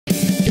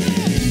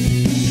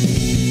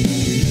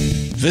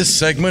This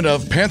segment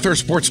of Panther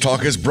Sports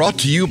Talk is brought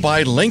to you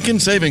by Lincoln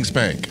Savings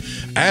Bank.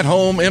 At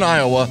home in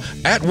Iowa,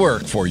 at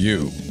work for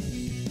you.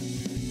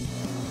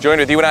 Joined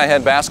with UNI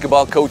head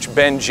basketball coach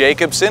Ben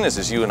Jacobson as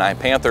his UNI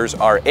Panthers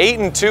are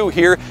 8-2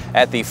 here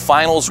at the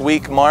finals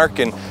week mark.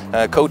 And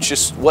coach,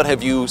 just what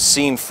have you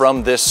seen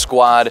from this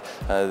squad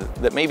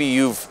that maybe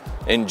you've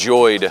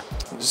enjoyed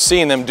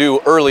seeing them do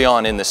early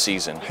on in the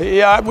season?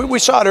 Yeah, we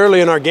saw it early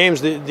in our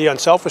games, the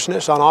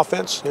unselfishness on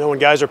offense. You know, when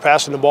guys are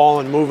passing the ball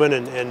and moving,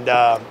 and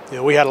you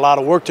know, we had a lot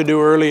of work to do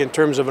early in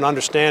terms of an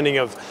understanding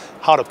of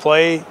how to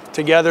play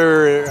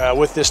together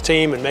with this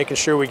team and making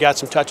sure we got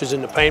some touches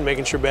in the paint,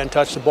 making sure Ben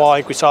touched the ball. I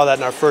think we saw that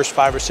in our first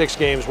 5 or 6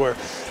 games where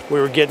we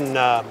were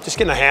just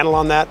getting a handle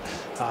on that.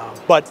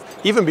 But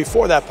even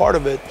before that part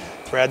of it,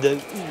 Brad,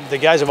 the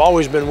guys have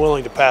always been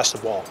willing to pass the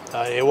ball.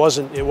 It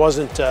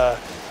wasn't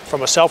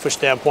from a selfish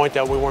standpoint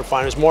that we weren't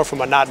fine. It was more from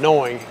a not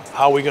knowing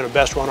how we're going to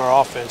best run our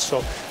offense.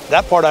 So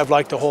that part I've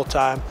liked the whole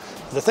time.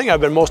 The thing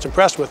I've been most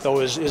impressed with, though,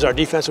 is our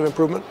defensive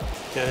improvement.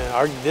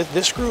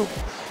 This group,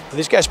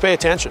 these guys pay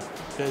attention.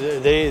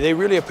 They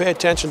really pay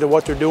attention to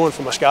what they're doing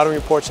from a scouting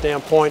report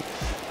standpoint,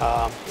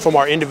 from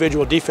our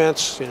individual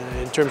defense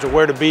in terms of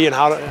where to be and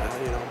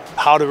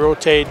how to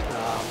rotate,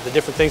 the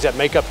different things that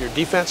make up your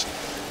defense.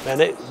 And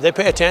they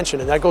pay attention,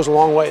 and that goes a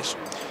long ways.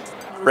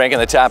 Ranking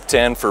the top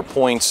 10 for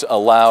points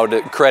allowed,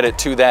 credit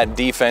to that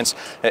defense.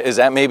 Is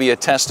that maybe a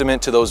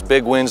testament to those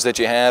big wins that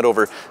you had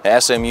over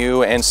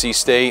SMU, NC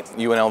State,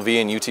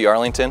 UNLV, and UT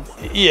Arlington?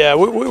 Yeah,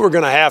 we were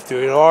going to have to.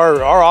 You know,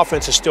 our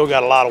offense has still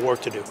got a lot of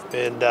work to do.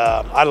 And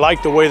I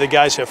like the way the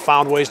guys have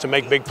found ways to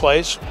make big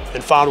plays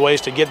and found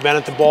ways to get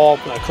Bennett the ball.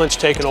 Clint's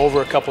taken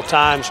over a couple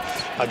times.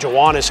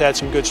 Jawan has had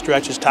some good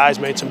stretches. Ty's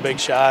made some big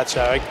shots.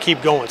 I can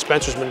keep going.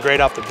 Spencer's been great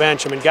off the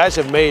bench. I mean, guys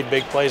have made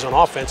big plays on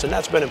offense, and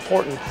that's been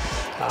important.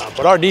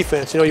 But our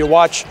defense, you know, you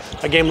watch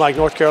a game like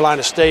North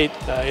Carolina State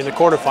in the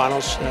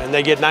quarterfinals, and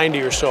they get 90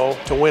 or so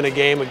to win a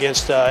game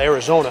against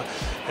Arizona.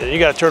 And you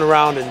got to turn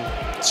around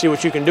and see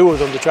what you can do with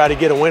them to try to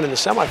get a win in the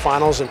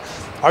semifinals. And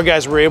our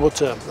guys were able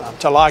to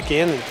lock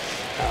in, and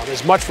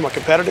as much from a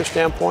competitive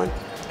standpoint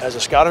as a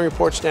scouting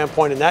report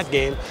standpoint in that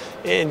game,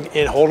 and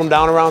hold them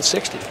down around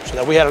 60. So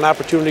that we had an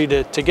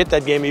opportunity to get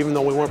that game even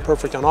though we weren't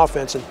perfect on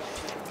offense. And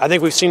I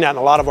think we've seen that in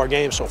a lot of our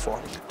games so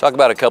far. Talk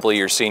about a couple of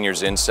your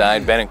seniors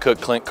inside. Bennett Cook,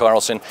 Clint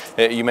Carlson.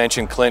 You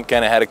mentioned Clint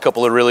kind of had a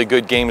couple of really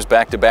good games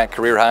back-to-back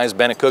career highs.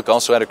 Bennett Cook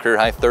also had a career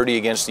high 30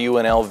 against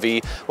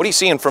UNLV. What are you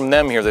seeing from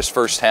them here this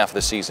first half of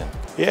the season?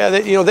 Yeah,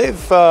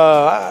 they've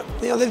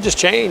just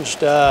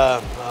changed. You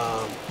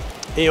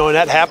know, and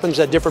that happens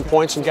at different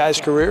points in guys'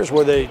 careers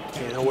where they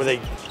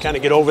kind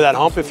of get over that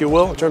hump, if you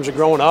will, in terms of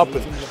growing up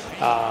and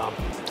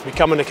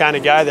becoming the kind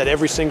of guy that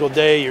every single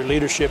day, your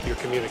leadership, your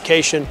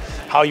communication,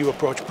 how you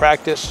approach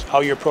practice, how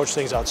you approach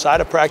things outside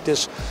of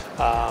practice,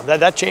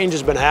 that change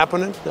has been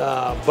happening,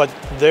 but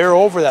they're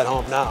over that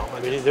hump now. I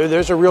mean,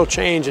 there's a real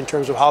change in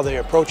terms of how they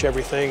approach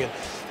everything and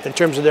in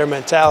terms of their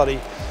mentality.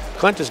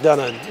 Clint has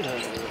done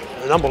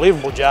an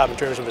unbelievable job in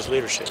terms of his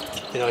leadership.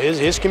 You know,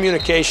 his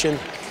communication,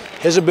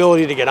 his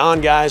ability to get on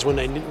guys when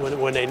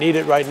they need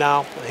it right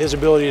now, his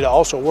ability to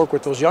also work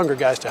with those younger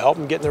guys to help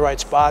them get in the right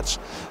spots.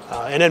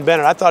 And then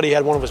Bennett, I thought he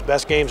had one of his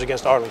best games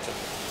against Arlington.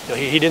 You know,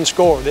 he didn't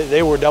score.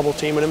 They were double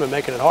teaming him and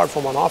making it hard for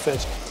him on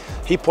offense.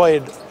 He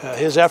played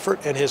his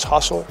effort and his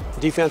hustle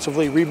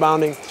defensively,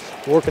 rebounding,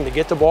 working to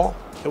get the ball.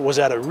 It was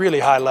at a really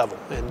high level.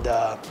 And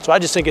so I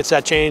just think it's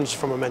that change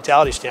from a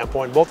mentality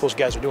standpoint. Both those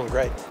guys are doing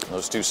great.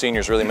 Those two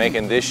seniors really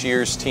making this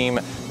year's team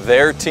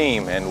their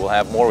team. And we'll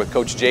have more with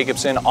Coach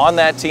Jacobson on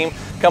that team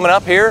coming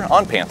up here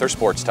on Panther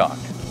Sports Talk.